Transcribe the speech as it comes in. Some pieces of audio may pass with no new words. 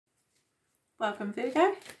Welcome,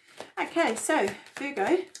 Virgo. Okay, so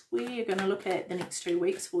Virgo, we are going to look at the next 2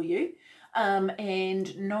 weeks for you.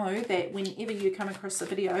 And know that whenever you come across the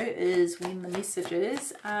video is when the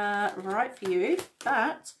messages are right for you.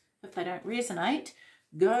 But if they don't resonate,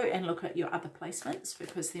 go and look at your other placements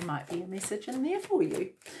because there might be a message in there for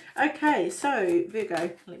you. Okay, so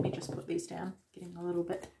Virgo, let me just put these down. Getting a little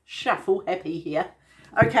bit shuffle happy here.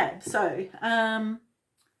 Okay, so the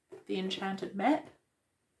Enchanted Map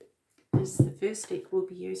is the first deck we'll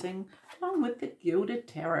be using along with the Gilded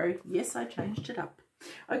Tarot. Yes, I changed it up.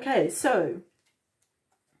 Okay, so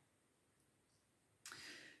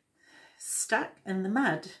stuck in the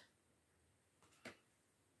mud.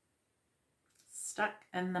 Stuck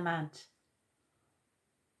in the mud.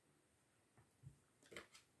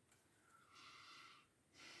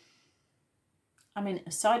 I mean,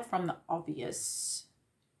 aside from the obvious,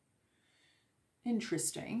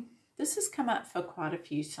 interesting. This has come up for quite a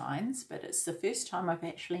few signs, but it's the first time I've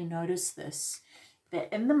actually noticed this,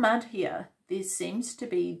 that in the mud here, there seems to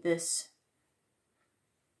be this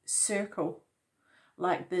circle,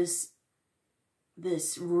 like this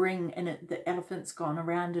ring, and the elephant's gone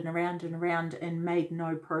around and around and around and made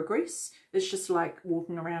no progress. It's just like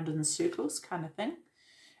walking around in circles kind of thing.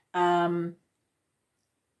 I'm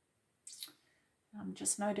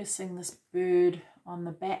just noticing this bird on the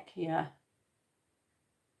back here.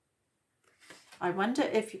 I wonder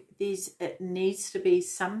if it needs to be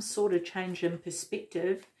some sort of change in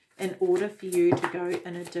perspective in order for you to go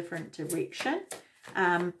in a different direction.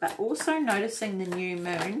 But also noticing the new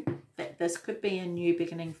moon, that this could be a new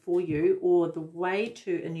beginning for you, or the way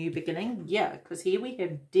to a new beginning. Yeah, because here we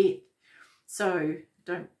have death. So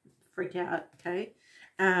don't freak out, okay?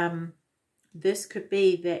 This could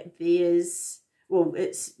be that there's, well,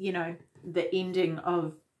 it's, you know, the ending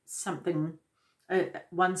of something,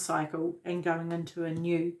 one cycle, and going into a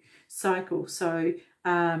new cycle. So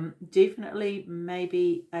definitely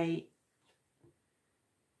maybe a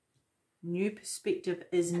new perspective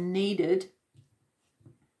is needed.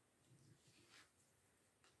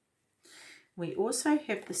 We also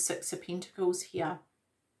have the Six of Pentacles here,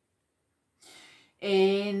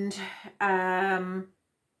 and I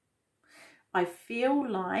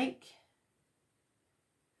feel like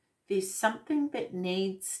there's something that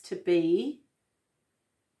needs to be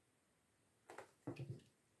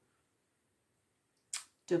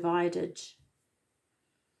divided.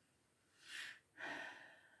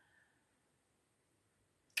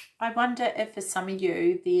 I wonder if for some of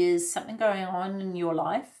you there's something going on in your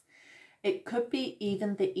life. It could be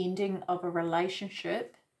even the ending of a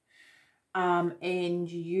relationship, and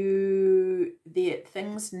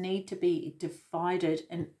things need to be divided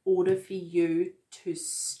in order for you to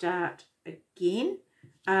start again.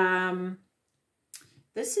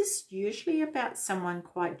 This is usually about someone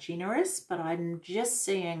quite generous, but I'm just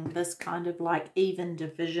seeing this kind of like even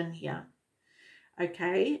division here.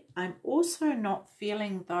 Okay, I'm also not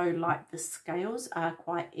feeling though like the scales are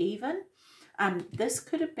quite even. This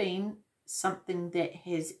could have been something that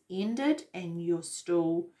has ended and you're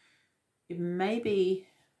still, maybe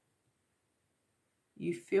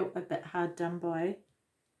you felt a bit hard done by,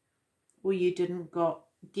 or you didn't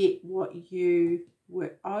get what you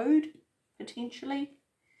were owed potentially.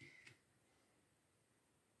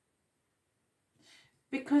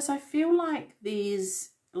 Because I feel like there's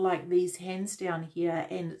like these hands down here,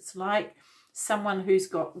 and it's like someone who's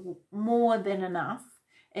got more than enough,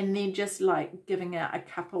 and they're just like giving out a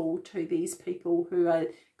couple to these people who are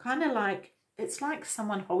kind of like, it's like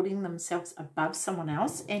someone holding themselves above someone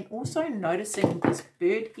else. And also noticing this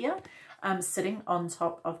bird here sitting on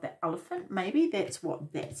top of the elephant. Maybe that's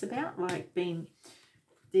what that's about, like being,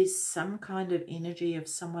 there's some kind of energy of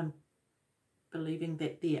someone believing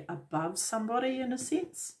that they're above somebody in a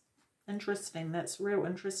sense. Interesting. That's real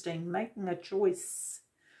interesting. Making a choice.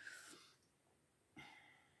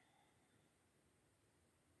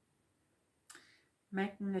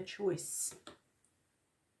 Making a choice.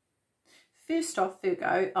 First off,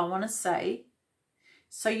 Virgo, I want to say,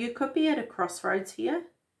 so you could be at a crossroads here.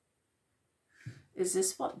 Is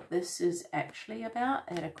this what this is actually about?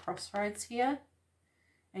 At a crossroads here?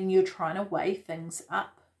 And you're trying to weigh things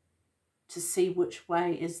up to see which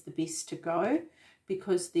way is the best to go,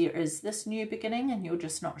 because there is this new beginning and you're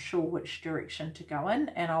just not sure which direction to go in.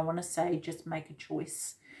 And I want to say, just make a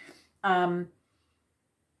choice.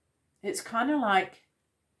 It's kind of like,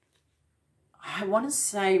 I want to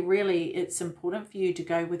say really it's important for you to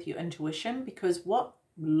go with your intuition, because what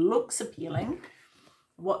looks appealing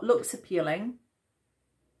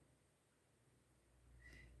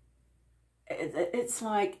it's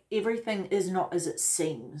like everything is not as it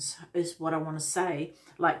seems, is what I want to say.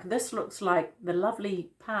 Like, this looks like the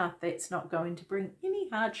lovely path that's not going to bring any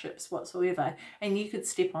hardships whatsoever, and you could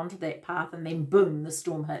step onto that path and then boom, the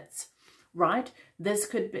storm hits, right? This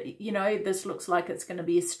could be, you know, this looks like it's going to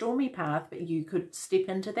be a stormy path, but you could step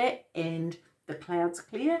into that and the clouds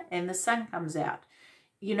clear and the sun comes out.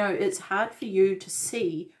 You know, it's hard for you to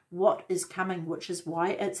see what is coming, which is why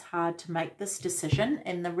it's hard to make this decision.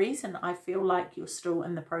 And the reason I feel like you're still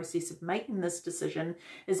in the process of making this decision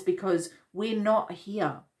is because we're not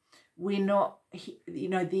here. We're not, you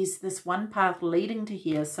know, there's this one path leading to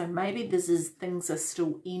here. So maybe this is, things are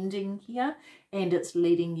still ending here and it's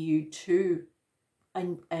leading you to,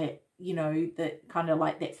 you know, that kind of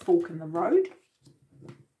like that fork in the road.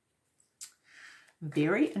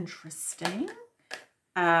 Very interesting.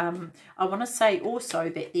 I want to say also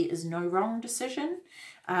that there is no wrong decision,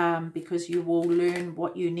 because you will learn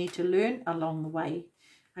what you need to learn along the way.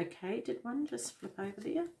 Okay, did one just flip over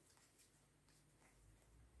there?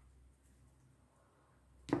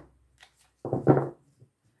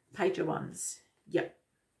 Page of Wands. Yep.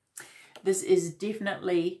 This is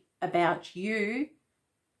definitely about you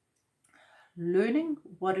learning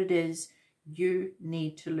what it is you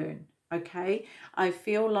need to learn. Okay, I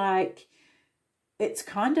feel like it's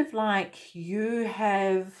kind of like you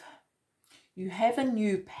have a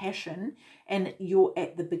new passion and you're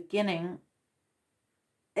at the beginning,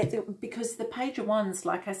 because the Page of Wands,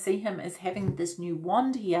 like I see him as having this new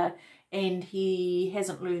wand here and he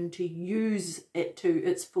hasn't learned to use it to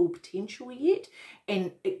its full potential yet.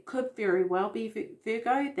 And it could very well be,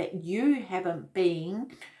 Virgo, that you haven't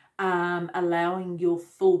been allowing your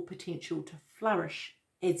full potential to flourish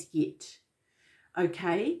as yet.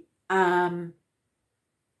 Okay.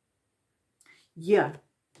 Yeah.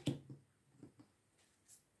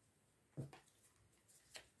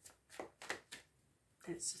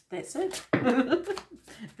 That's it.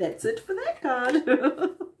 That's it for that card.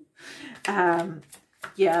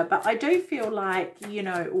 Yeah, but I do feel like, you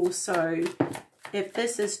know, also if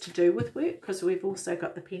this is to do with work, because we've also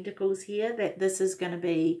got the Pentacles here, that this is going to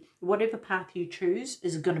be, whatever path you choose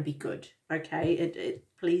is going to be good. Okay,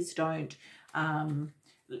 please don't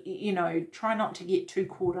you know, try not to get too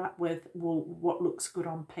caught up with, well, what looks good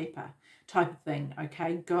on paper type of thing.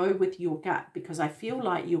 Okay, go with your gut, because I feel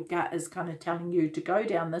like your gut is kind of telling you to go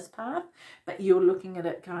down this path, but you're looking at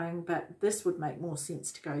it going, but this would make more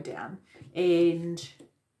sense to go down. And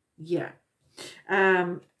yeah,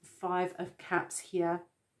 5 of Cups here.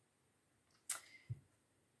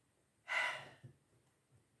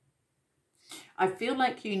 I feel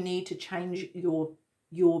like you need to change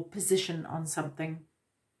your position on something.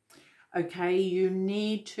 Okay, you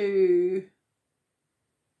need to,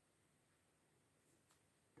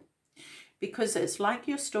 because it's like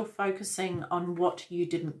you're still focusing on what you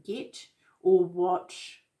didn't get or what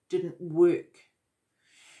didn't work.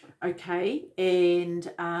 Okay,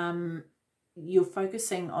 and you're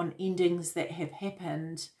focusing on endings that have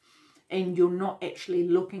happened and you're not actually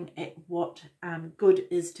looking at what good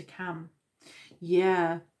is to come.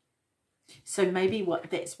 Yeah. So maybe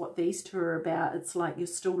that's what these two are about. It's like you're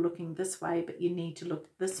still looking this way, but you need to look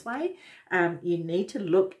this way. You need to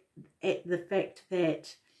look at the fact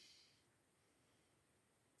that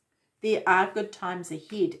there are good times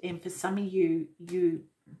ahead. And for some of you,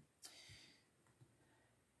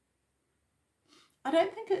 I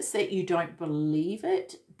don't think it's that you don't believe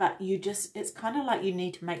it, but it's kind of like you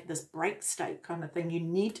need to make this break state kind of thing. You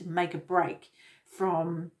need to make a break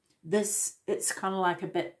from this. It's kind of like a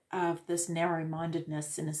bit of this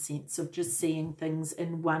narrow-mindedness in a sense of just seeing things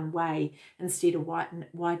in one way instead of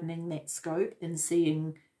widening that scope and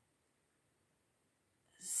seeing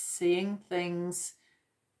things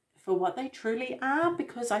for what they truly are.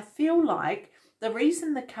 Because I feel like the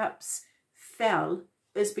reason the cups fell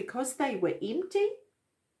is because they were empty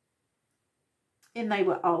and they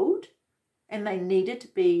were old and they needed to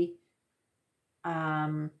be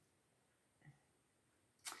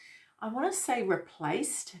I want to say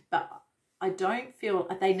replaced, but I don't feel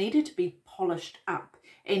they needed to be polished up.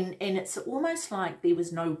 And it's almost like there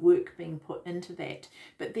was no work being put into that.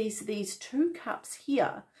 But these 2 cups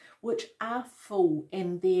here, which are full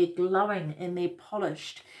and they're glowing and they're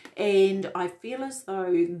polished. And I feel as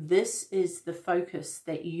though this is the focus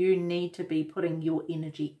that you need to be putting your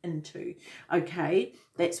energy into. Okay,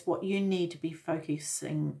 that's what you need to be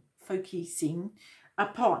focusing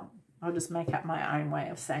upon. I'll just make up my own way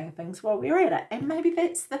of saying things while we're at it. And maybe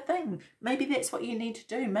that's the thing. Maybe that's what you need to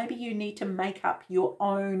do. Maybe you need to make up your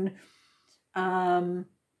own,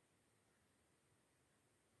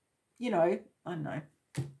 you know, I don't know.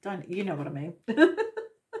 You know what I mean.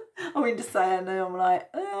 I went to say it and I'm like,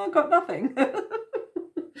 oh, I got nothing.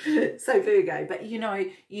 So Virgo, but you know,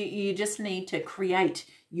 you just need to create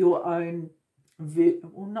your own,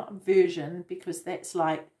 well, not version, because that's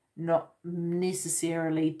like not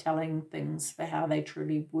necessarily telling things for how they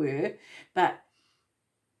truly were, but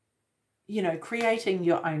you know, creating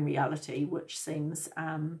your own reality, which seems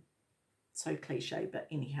so cliche, but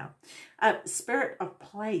anyhow. Spirit of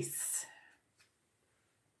place.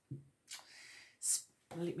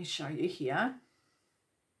 Let me show you here.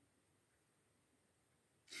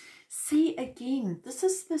 See, again, this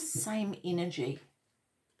is the same energy.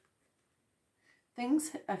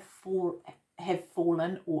 Things have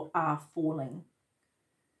fallen or are falling.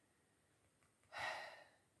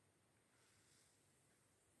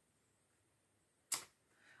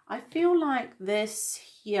 I feel like this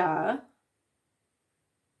here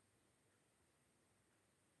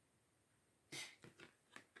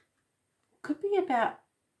could be about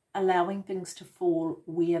allowing things to fall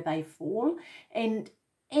where they fall. And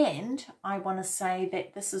I want to say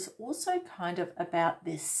that this is also kind of about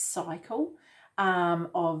this cycle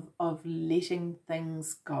of letting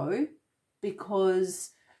things go,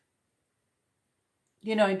 because,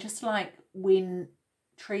 you know, just like when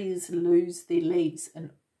trees lose their leaves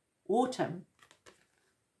in autumn,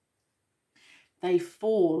 they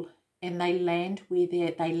fall and they land where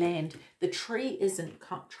they land. The tree isn't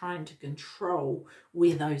trying to control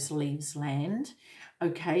where those leaves land,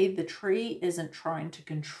 okay? The tree isn't trying to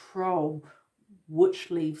control which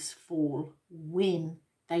leaves fall when.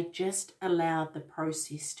 They just allow the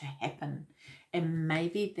process to happen. And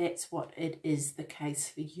maybe that's what it is the case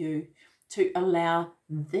for you, to allow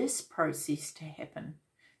this process to happen.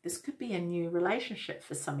 This could be a new relationship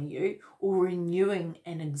for some of you, or renewing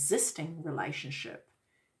an existing relationship.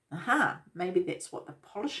 Maybe that's what the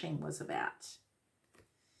polishing was about.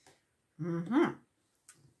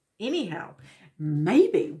 Anyhow,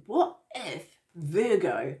 maybe, what if,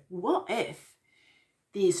 Virgo, what if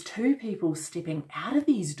there's two people stepping out of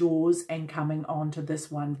these doors and coming onto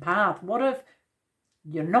this one path? What if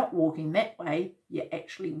you're not walking that way, you're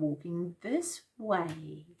actually walking this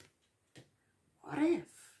way? What if?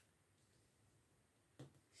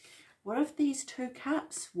 What if these two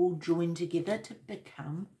cups will join together to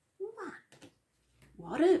become one?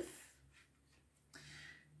 What if?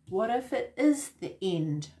 What if it is the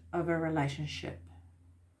end of a relationship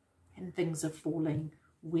and things are falling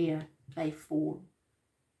where they fall?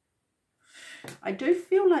 I do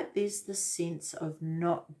feel like there's this sense of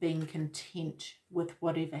not being content with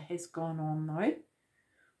whatever has gone on, though.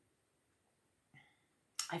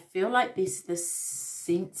 I feel like there's this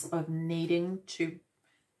sense of needing to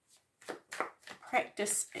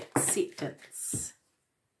practice acceptance.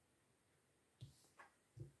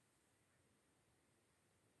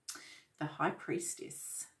 The High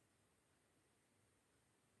Priestess.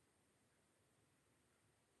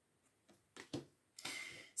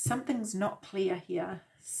 Something's not clear here.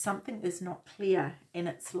 Something is not clear, and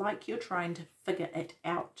it's like you're trying to figure it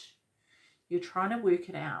out. You're trying to work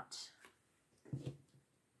it out.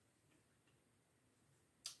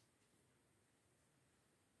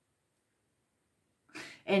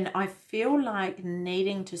 And I feel like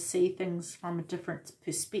needing to see things from a different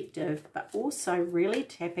perspective, but also really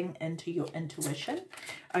tapping into your intuition,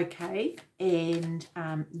 okay? And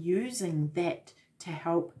using that to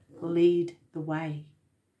help lead the way.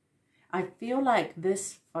 I feel like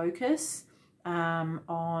this focus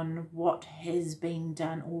on what has been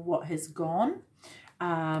done or what has gone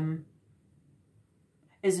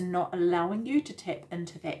is not allowing you to tap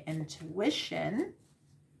into that intuition.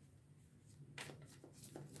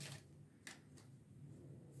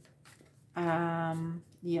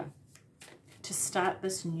 Yeah, to start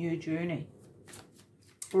this new journey,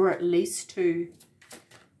 or at least to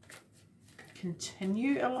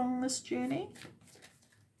continue along this journey.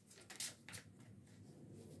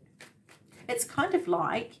 It's kind of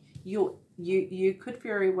like you could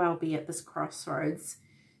very well be at this crossroads,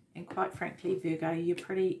 and quite frankly, Virgo, you're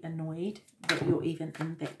pretty annoyed that you're even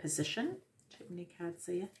in that position. Too many cards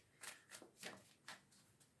there.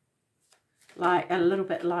 Like, a little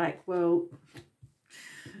bit like, well,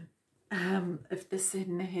 if this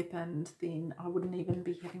hadn't happened, then I wouldn't even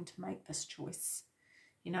be having to make this choice,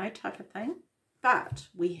 you know, type of thing. But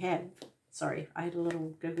we have, sorry, I had a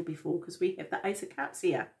little giggle before, because we have the Ace of Cups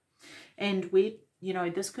here. And we, you know,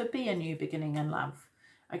 this could be a new beginning in love.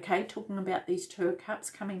 Okay, talking about these Two of Cups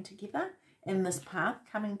coming together in this path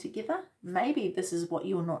coming together. Maybe this is what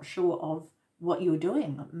you're not sure of what you're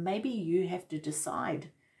doing. Maybe you have to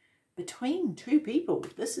decide between two people.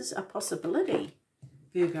 This is a possibility,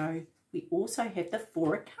 Virgo. we also have the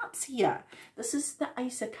Four of Cups here. This is the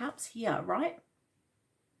Ace of Cups here, right?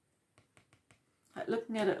 Like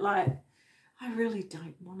looking at it like, I really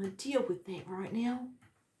don't want to deal with that right now.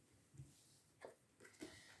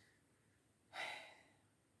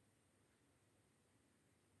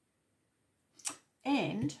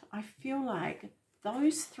 And I feel like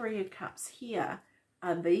those Three of Cups here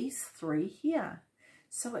are these three here.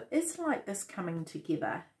 So it is like this coming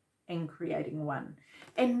together and creating one.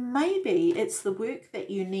 And maybe it's the work that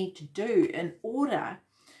you need to do in order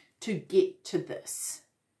to get to this.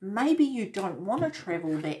 Maybe you don't want to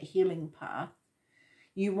travel that healing path.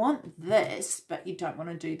 You want this, but you don't want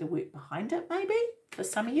to do the work behind it, maybe, for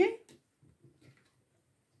some of you.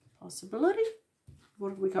 Possibility. What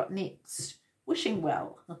have we got next? Wishing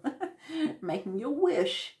well. Making your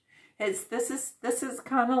wish. This is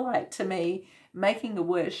kind of like, to me, making a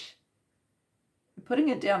wish, putting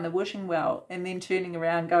it down the wishing well, and then turning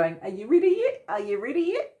around going, are you ready yet? Are you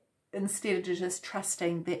ready yet? Instead of just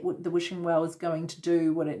trusting that the wishing well is going to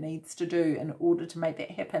do what it needs to do in order to make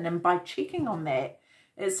that happen. And by checking on that,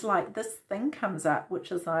 it's like this thing comes up,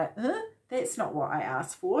 which is like, that's not what I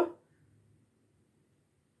asked for.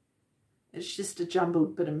 It's just a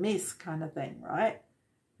jumbled bit of mess kind of thing, right?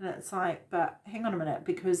 And it's like, but hang on a minute,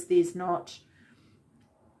 because there's not,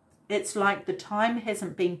 it's like the time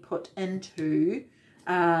hasn't been put into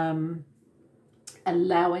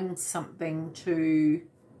allowing something to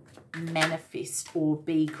manifest or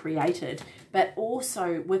be created. But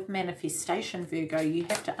also with manifestation, Virgo, you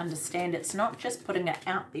have to understand it's not just putting it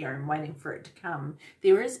out there and waiting for it to come.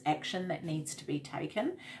 There is action that needs to be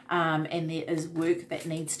taken, and there is work that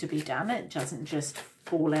needs to be done. It doesn't just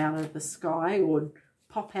fall out of the sky or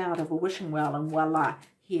pop out of a wishing well and voila,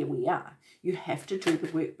 here we are. You have to do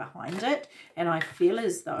the work behind it. And I feel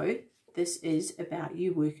as though this is about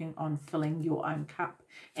you working on filling your own cup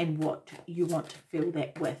and what you want to fill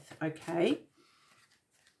that with, okay?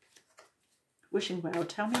 Wishing well.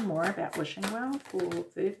 Tell me more about wishing well for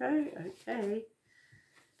Virgo. Okay.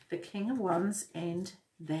 The King of Wands and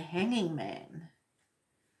the Hanging Man.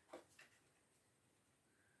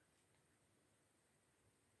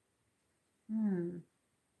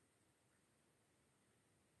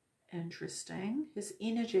 Interesting. His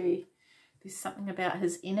energy. There's something about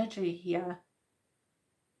his energy here.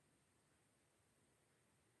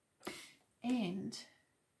 And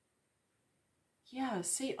yeah,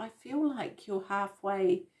 see, I feel like you're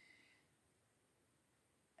halfway.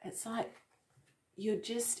 It's like you're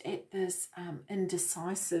just at this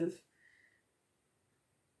indecisive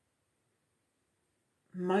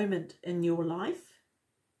moment in your life.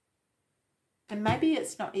 And maybe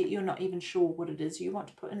it's not, you're not even sure what it is you want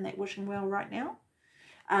to put in that wishing well right now.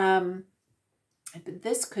 But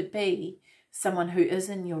this could be someone who is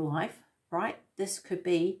in your life, right? This could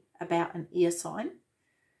be about an air sign.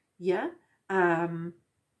 Yeah. But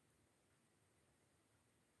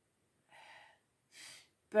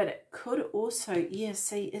it could also, yeah,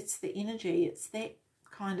 see, it's the energy. It's that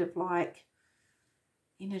kind of like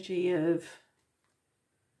energy of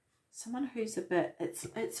someone who's a bit,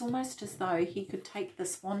 it's almost as though he could take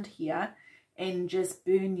this wand here and just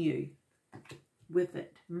burn you with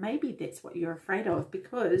it. Maybe that's what you're afraid of,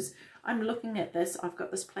 because I'm looking at this. I've got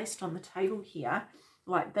this placed on the table here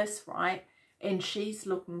like this, right? And she's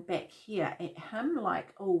looking back here at him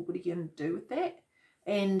like, oh, what are you going to do with that?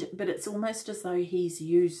 But it's almost as though he's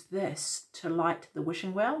used this to light the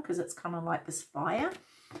wishing well, because it's kind of like this fire.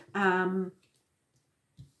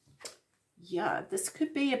 Yeah, this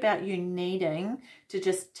could be about you needing to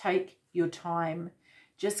just take your time,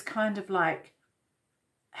 just kind of like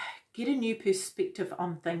get a new perspective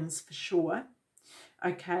on things for sure,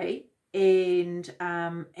 okay? And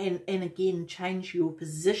again, change your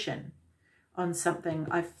position on something.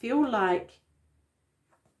 I feel like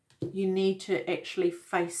you need to actually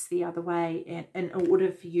face the other way, and in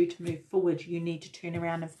order for you to move forward, you need to turn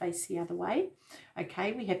around and face the other way,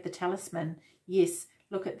 okay? We have the talisman. Yes,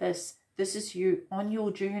 look at this. This is you on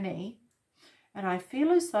your journey. And I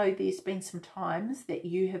feel as though there's been some times that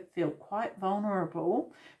you have felt quite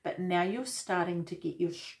vulnerable, but now you're starting to get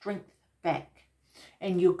your strength back.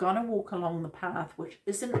 And you're going to walk along the path, which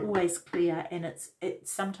isn't always clear, and it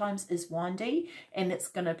sometimes is windy, and it's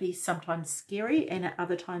going to be sometimes scary, and at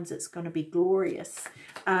other times it's going to be glorious.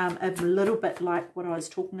 A little bit like what I was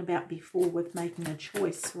talking about before with making a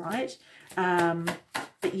choice, right?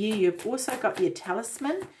 But yeah, you've also got your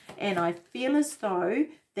talisman, and I feel as though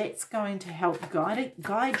that's going to help guide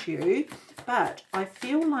you. But I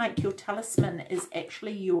feel like your talisman is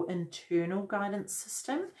actually your internal guidance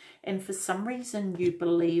system, and for some reason you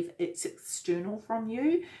believe it's external from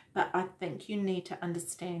you, but I think you need to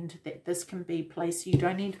understand that this can be placed. You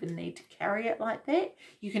don't even need to carry it like that.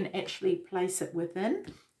 You can actually place it within,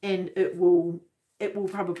 and it will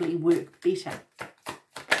probably work better.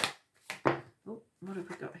 Oh, what have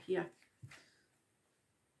we got here?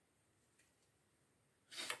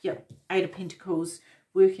 Yep, Eight of Pentacles,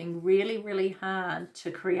 working really, really hard to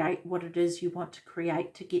create what it is you want to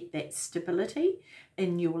create to get that stability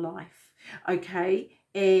in your life. Okay,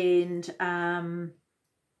 and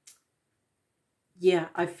yeah,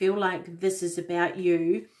 I feel like this is about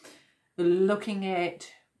you looking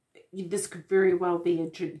at, this could very well be a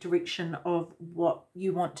direction of what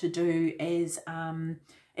you want to do as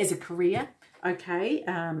a career, okay,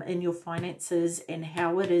 in your finances, and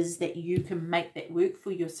how it is that you can make that work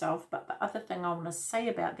for yourself. But the other thing I want to say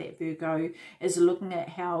about that, Virgo, is looking at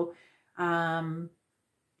how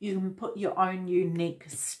you can put your own unique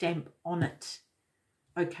stamp on it,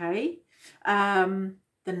 okay. The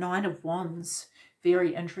Nine of Wands,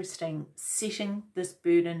 very interesting, setting this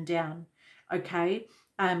burden down, okay.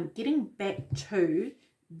 Getting back to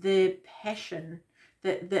the passion,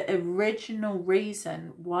 the original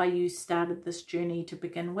reason why you started this journey to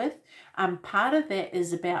begin with. Part of that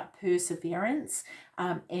is about perseverance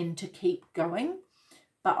and to keep going.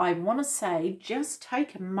 But I want to say, just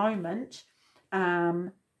take a moment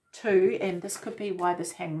to, and this could be why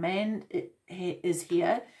this Hangman is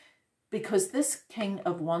here, because this King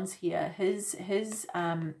of Wands here, his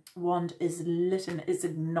wand is lit and is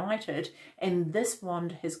ignited, and this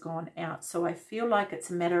wand has gone out. So I feel like it's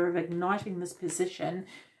a matter of igniting this passion,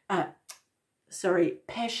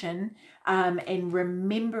 and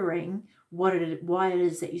remembering why it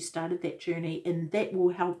is that you started that journey, and that will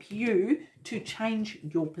help you to change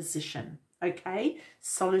your position. Okay,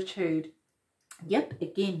 Solitude. Yep,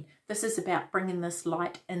 again, this is about bringing this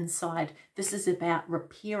light inside. This is about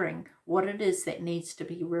repairing what it is that needs to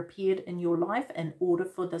be repaired in your life in order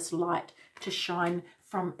for this light to shine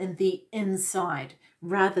from the inside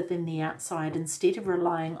rather than the outside. Instead of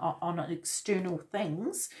relying on external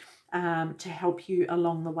things to help you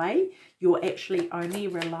along the way, you're actually only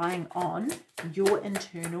relying on your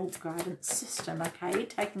internal guidance system, okay?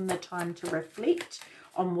 Taking the time to reflect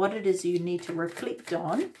on what it is you need to reflect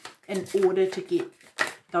on in order to get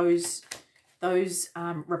those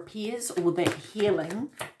repairs or that healing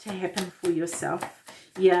to happen for yourself.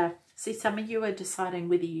 Yeah, see, some of you are deciding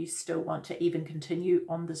whether you still want to even continue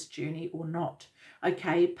on this journey or not.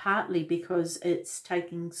 Okay, partly because it's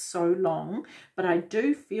taking so long, but I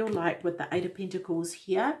do feel like with the Eight of Pentacles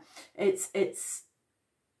here, it's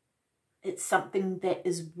something that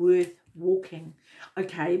is worth walking.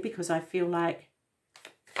 Okay, because I feel like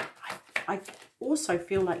I also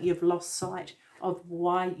feel like you've lost sight of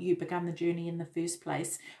why you began the journey in the first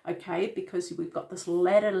place, okay? Because we've got this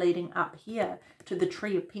ladder leading up here to the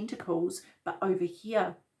Tree of Pentacles, but over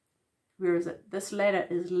here, where is it? This ladder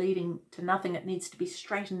is leading to nothing. It needs to be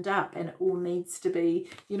straightened up, and it all needs to be,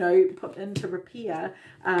 you know, put into repair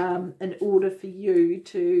in order for you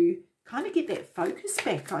to kind of get that focus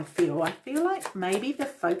back, I feel like maybe the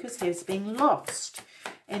focus has been lost.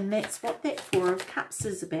 And that's what that Four of Cups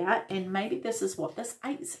is about. And maybe this is what this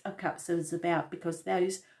Ace of Cups is about, because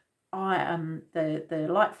those the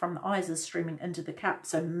light from the eyes is streaming into the cup.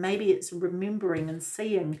 So maybe it's remembering and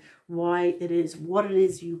seeing why it is, what it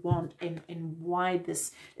is you want, and why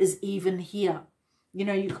this is even here. You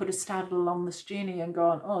know, you could have started along this journey and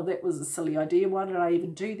gone, oh, that was a silly idea. Why did I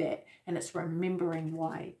even do that? And it's remembering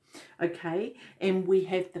why. Okay. And we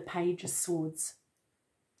have the Page of Swords.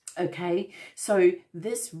 Okay, so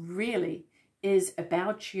this really is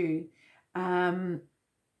about you kind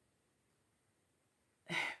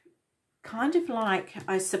of like,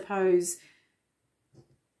 I suppose,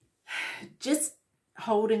 just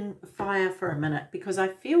holding fire for a minute, because I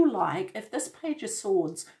feel like if this Page of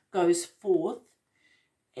Swords goes forth,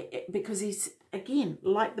 because he's, again,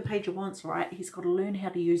 like the Page of Wands, right, he's got to learn how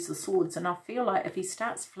to use the swords, and I feel like if he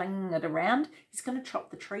starts flinging it around, he's going to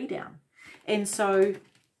chop the tree down. And so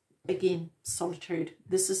again, solitude.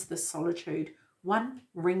 This is the solitude. One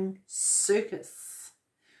ring circus.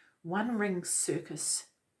 One ring circus.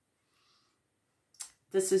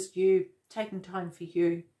 This is you taking time for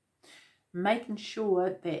you. Making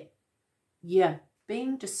sure that, yeah,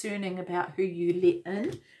 being discerning about who you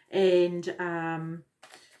let in,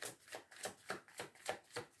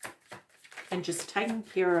 and just taking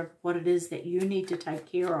care of what it is that you need to take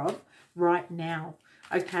care of right now.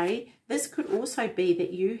 Okay, this could also be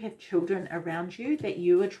that you have children around you that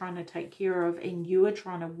you are trying to take care of, and you are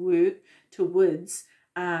trying to work towards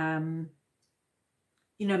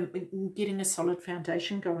you know, getting a solid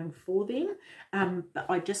foundation going for them. But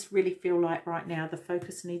I just really feel like right now the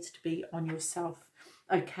focus needs to be on yourself.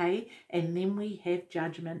 Okay, and then we have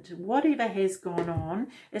judgment. Whatever has gone on,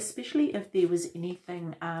 especially if there was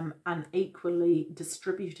anything unequally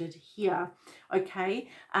distributed here, okay,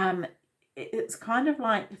 it's kind of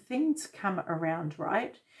like things come around,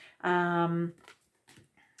 right?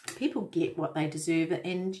 People get what they deserve,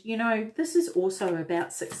 and you know, this is also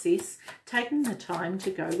about success, taking the time to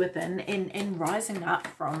go within and rising up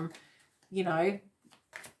from, you know,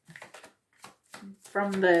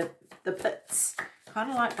 from the pits, kind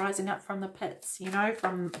of like rising up from the pits, you know,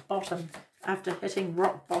 from bottom, after hitting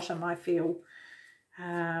rock bottom, I feel,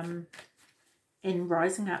 and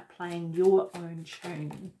rising up playing your own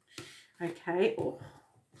tune. Okay. Oh.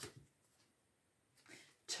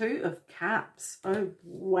 Two of Cups. Oh,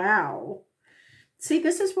 wow. See,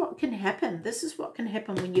 this is what can happen. This is what can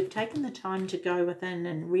happen when you've taken the time to go within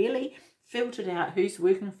and really filtered out who's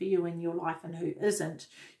working for you in your life and who isn't.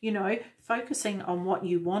 You know, focusing on what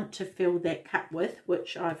you want to fill that cup with,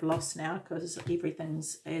 which I've lost now because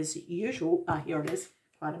everything's as usual. Here it is.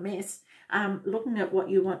 Quite a mess. Looking at what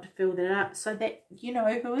you want to fill that up so that, you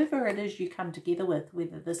know, whoever it is you come together with,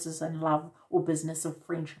 whether this is in love or business or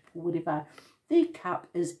friendship or whatever, the cup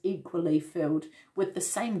is equally filled with the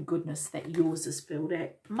same goodness that yours is filled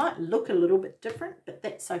at. Might look a little bit different, but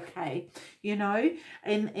that's okay, you know.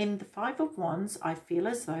 And the Five of Wands, I feel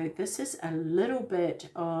as though this is a little bit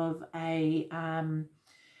of a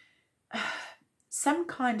some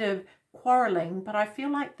kind of quarreling, but I feel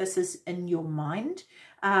like this is in your mind.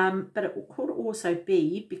 But it could also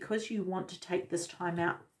be because you want to take this time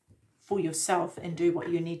out for yourself and do what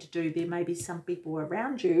you need to do. There may be some people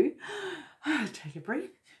around you, take a breath,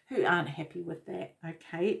 who aren't happy with that.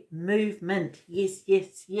 Okay, movement. Yes,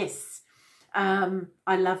 yes, yes.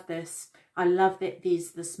 I love this. I love that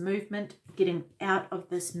there's this movement, getting out of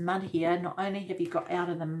this mud here. Not only have you got out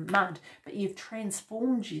of the mud, but you've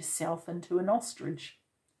transformed yourself into an ostrich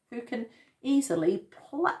who can easily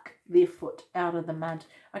pluck their foot out of the mud.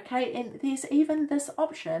 Okay, and there's even this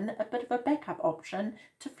option, a bit of a backup option,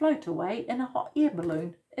 to float away in a hot air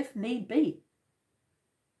balloon if need be.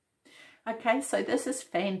 Okay, so this is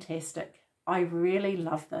fantastic. I really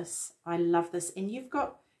love this. I love this. And you've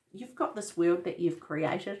got this world that you've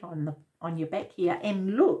created on your back here.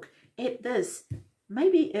 And look at this.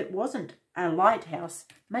 Maybe it wasn't a lighthouse.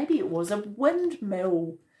 Maybe it was a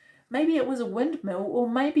windmill. Maybe it was a windmill, or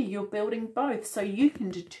maybe you're building both so you can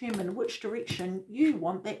determine which direction you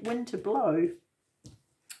want that wind to blow.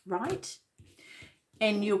 Right?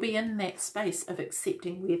 And you'll be in that space of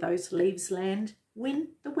accepting where those leaves land when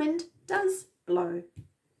the wind does blow.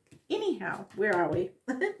 Anyhow, where are we?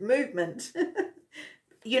 Movement.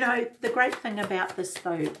 You know, the great thing about this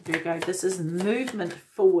though, Virgo, this is movement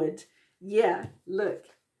forward. Yeah, look.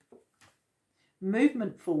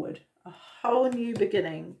 Movement forward. A whole new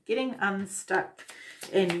beginning. Getting unstuck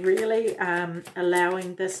and really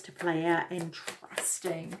allowing this to play out and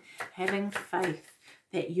trusting, having faith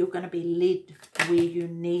that you're going to be led where you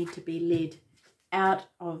need to be led, out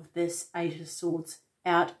of this Eight of Swords,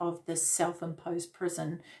 out of this self-imposed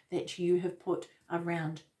prison that you have put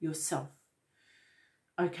around yourself.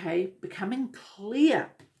 Okay, becoming clear.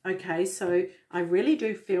 Okay, so I really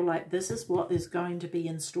do feel like this is what is going to be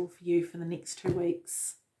in store for you for the next 2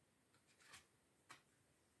 weeks.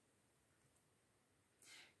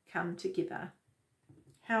 Come together.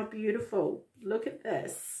 How beautiful. Look at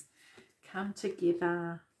this. Come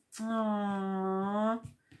together. Aww.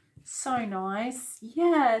 So nice.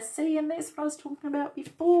 Yeah, see, and that's what I was talking about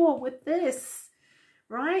before with this,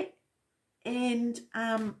 right? And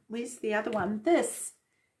where's the other one? This.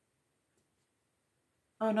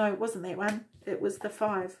 Oh, no, it wasn't that one. It was the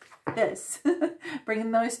 5. This.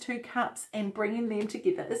 Bringing those 2 cups and bringing them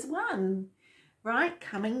together as one, right?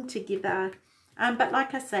 Coming together. But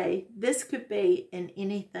like I say, this could be in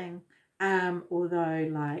anything, although,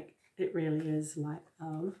 like, it really is like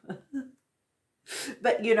love.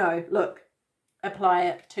 But, you know, look, apply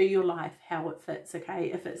it to your life, how it fits,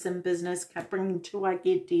 okay? If it's in business, bringing 2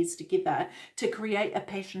 ideas together to create a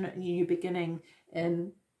passionate new beginning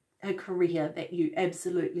in a career that you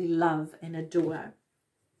absolutely love and adore.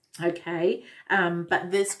 Okay,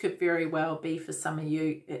 but this could very well be for some of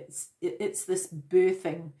you, it's this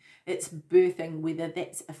birthing, it's birthing, whether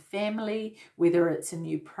that's a family, whether it's a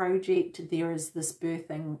new project. There is this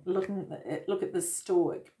birthing. Look at this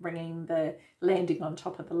stork bringing the landing on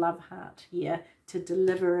top of the love heart here to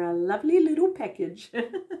deliver a lovely little package.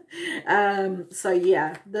 So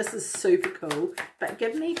yeah, this is super cool. But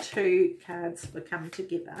give me 2 cards for come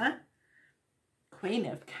together. Queen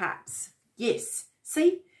of Cups. Yes,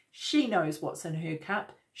 see, she knows what's in her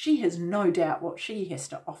cup. She has no doubt what she has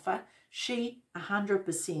to offer. She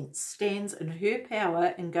 100% stands in her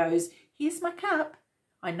power and goes, here's my cup.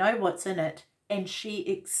 I know what's in it. And she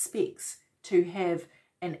expects to have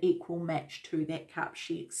an equal match to that cup.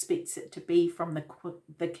 She expects it to be from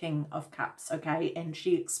the King of Cups, okay? And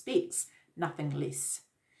she expects nothing less.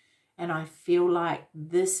 And I feel like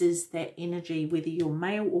this is that energy, whether you're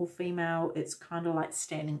male or female, it's kind of like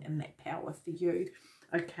standing in that power for you.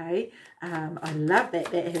 Okay, I love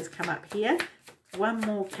that has come up here. One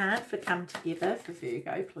more card for come together for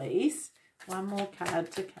Virgo, please. One more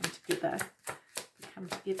card to come together. For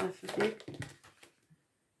Virgo.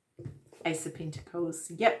 Ace of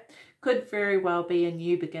Pentacles. Yep, could very well be a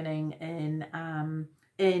new beginning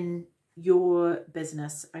in your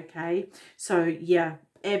business. Okay, so yeah,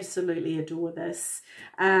 absolutely adore this.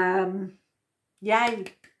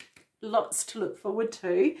 Yay. Lots to look forward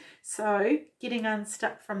to. So getting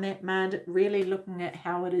unstuck from that mud, really looking at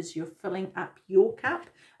how it is you're filling up your cup,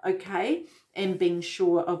 okay, and being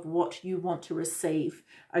sure of what you want to receive,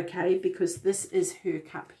 okay, because this is her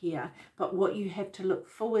cup here. But what you have to look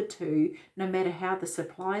forward to, no matter how this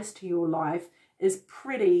applies to your life, is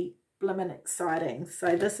pretty blimmin' exciting.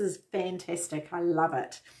 So this is fantastic. I love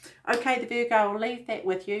it. Okay, the Virgo, I'll leave that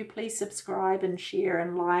with you. Please subscribe and share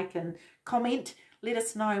and like and comment. Let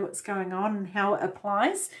us know what's going on and how it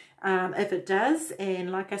applies, if it does.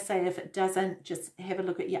 And like I say, if it doesn't, just have a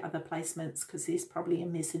look at your other placements, because there's probably a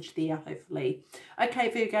message there, hopefully.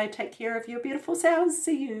 Okay, Virgo, take care of your beautiful selves.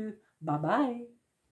 See you. Bye-bye.